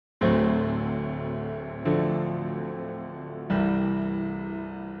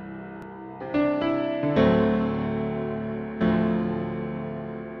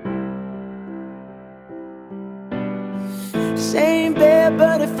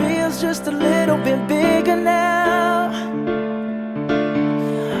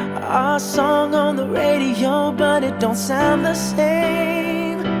song on the radio, but it don't sound the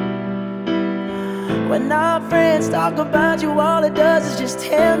same. When our friends talk about you, all it does is just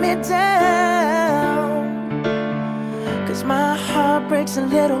tear me down. 'Cause my heart breaks a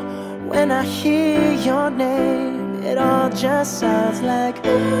little when I hear your name. It all just sounds like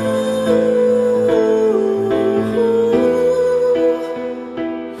ooh.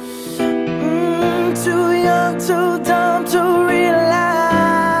 Too young, too dumb to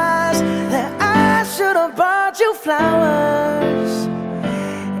realize that I should have bought you flowers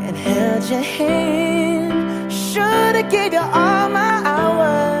and held your hand. Should have gave you all my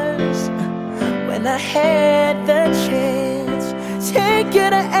hours when I had the chance. Take you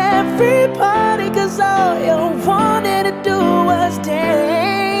to every party, 'cause all you wanted to do was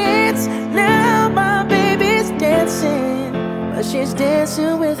dance. Now my baby's dancing, but she's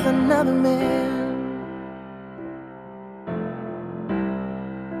dancing with another man.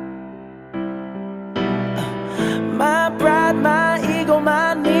 My pride, my ego, my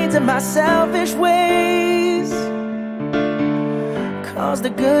needs, and my selfish ways caused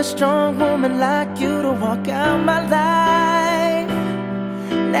a good, strong woman like you to walk out my life.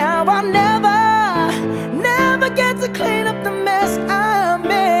 Now I'll never get to clean up the mess I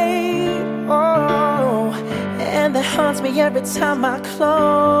made. Oh, and that haunts me every time I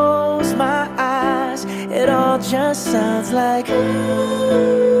close my eyes. It all just sounds like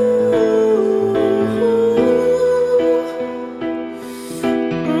ooh.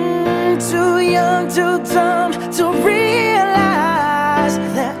 Too young, too dumb to realize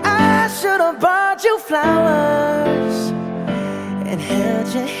that I should have bought you flowers and held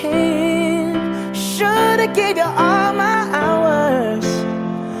your hand. Should have gave you all my hours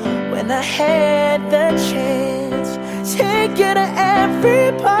when I had the chance. Take you to every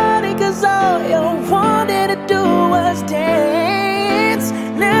party, 'cause all you wanted to do was dance.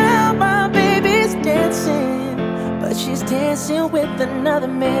 Now my baby's dancing, but she's dancing with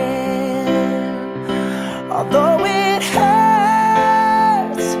another man. Although it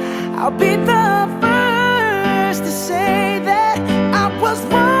hurts, I'll be the first to say that I was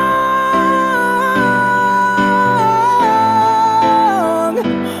wrong.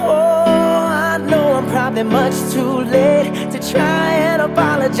 Oh, I know I'm probably much too late to try and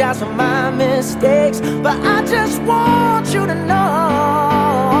apologize for my mistakes, but I just want you to know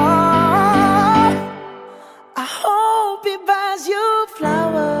I hope he buys you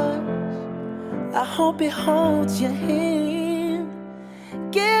flowers. I hope he holds your hand,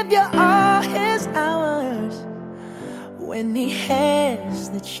 give you all his hours when he has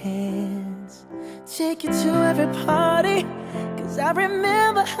the chance. Take you to every party, 'cause I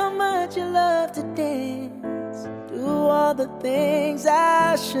remember how much you love to dance. Do all the things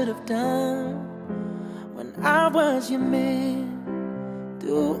I should have done when I was your man.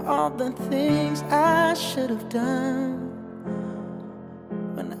 Do all the things I should have done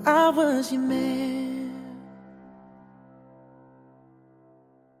when I was your man.